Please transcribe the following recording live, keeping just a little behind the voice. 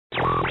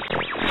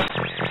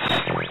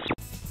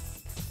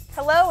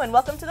Hello and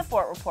welcome to the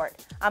Fort Report.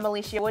 I'm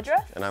Ehleshea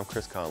Woodruff. And I'm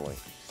Chris Conley.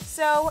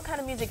 So, what kind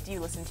of music do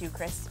you listen to,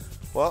 Chris?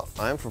 Well,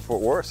 I'm from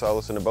Fort Worth, so I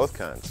listen to both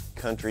kinds,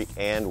 country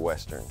and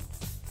western.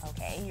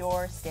 Okay,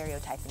 you're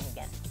stereotyping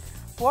again.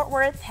 Fort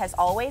Worth has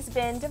always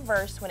been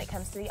diverse when it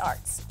comes to the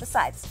arts.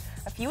 Besides,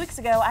 a few weeks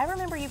ago, I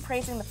remember you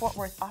praising the Fort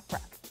Worth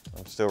Opera.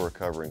 I'm still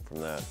recovering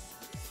from that.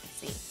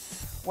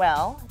 See.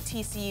 Well,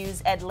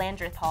 TCU's Ed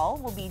Landreth Hall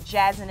will be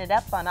jazzing it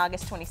up on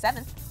August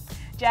 27th.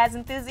 Jazz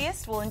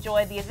enthusiasts will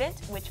enjoy the event,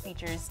 which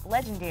features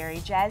legendary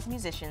jazz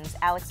musicians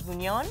Alex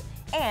Bugnon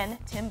and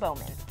Tim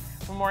Bowman.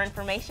 For more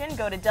information,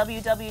 go to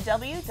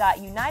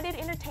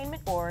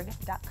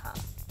www.unitedentertainmentorg.com.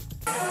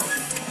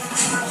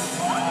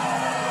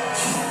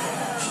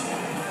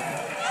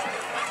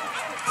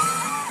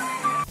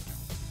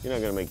 You're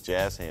not going to make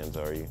jazz hands,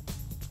 are you?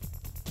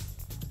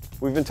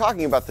 We've been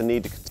talking about the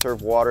need to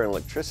conserve water and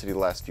electricity the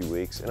last few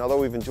weeks, and although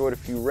we've enjoyed a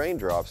few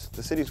raindrops,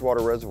 the city's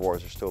water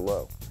reservoirs are still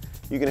low.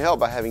 You can help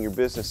by having your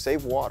business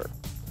save water.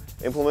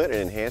 Implement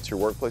and enhance your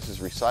workplace's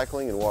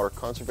recycling and water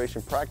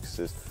conservation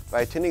practices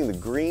by attending the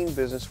Green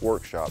Business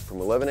Workshop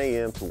from 11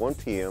 a.m. to 1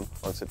 p.m.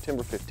 on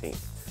September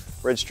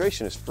 15th.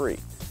 Registration is free.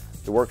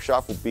 The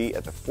workshop will be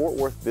at the Fort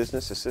Worth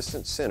Business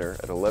Assistance Center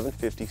at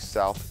 1150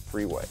 South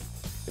Freeway.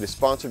 It is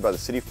sponsored by the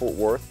City of Fort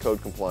Worth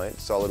Code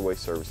Compliance, Solid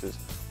Waste Services,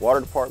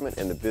 Water Department,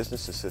 and the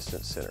Business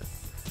Assistance Center.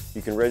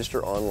 You can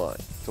register online.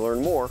 To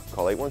learn more,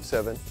 call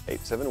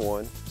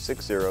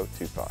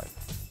 817-871-6025.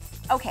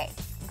 Okay,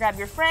 grab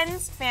your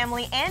friends,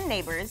 family, and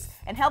neighbors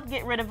and help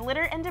get rid of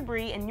litter and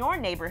debris in your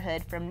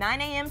neighborhood from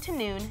 9 a.m. to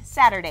noon,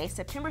 Saturday,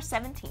 September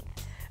 17th,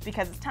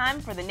 because it's time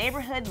for the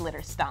Neighborhood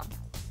Litter Stomp.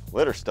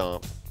 Litter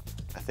Stomp?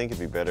 I think it'd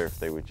be better if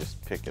they would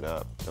just pick it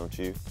up, don't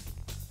you?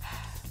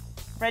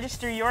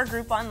 Register your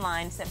group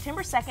online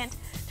September 2nd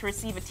to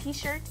receive a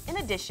t-shirt in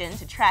addition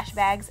to trash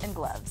bags and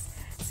gloves.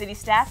 City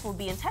staff will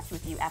be in touch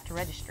with you after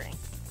registering.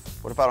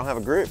 What if I don't have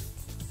a group?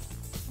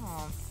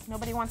 Oh,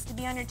 nobody wants to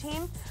be on your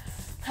team?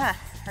 Huh,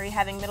 are you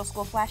having middle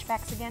school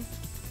flashbacks again?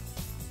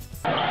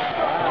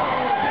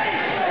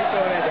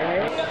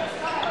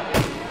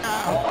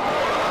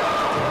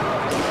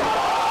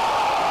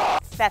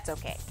 That's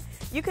okay.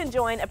 You can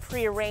join a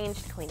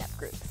pre-arranged cleanup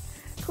group.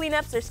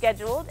 Cleanups are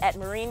scheduled at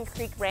Marine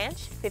Creek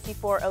Ranch,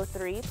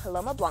 5403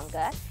 Paloma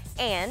Blanca,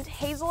 and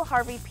Hazel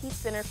Harvey Peace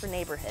Center for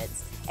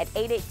Neighborhoods at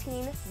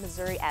 818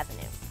 Missouri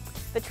Avenue.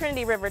 The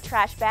Trinity River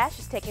Trash Bash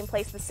is taking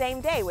place the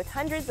same day with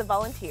hundreds of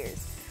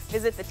volunteers.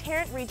 Visit the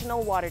Tarrant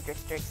Regional Water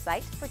District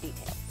site for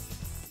details.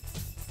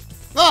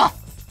 Ah!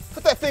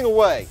 Put that thing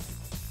away!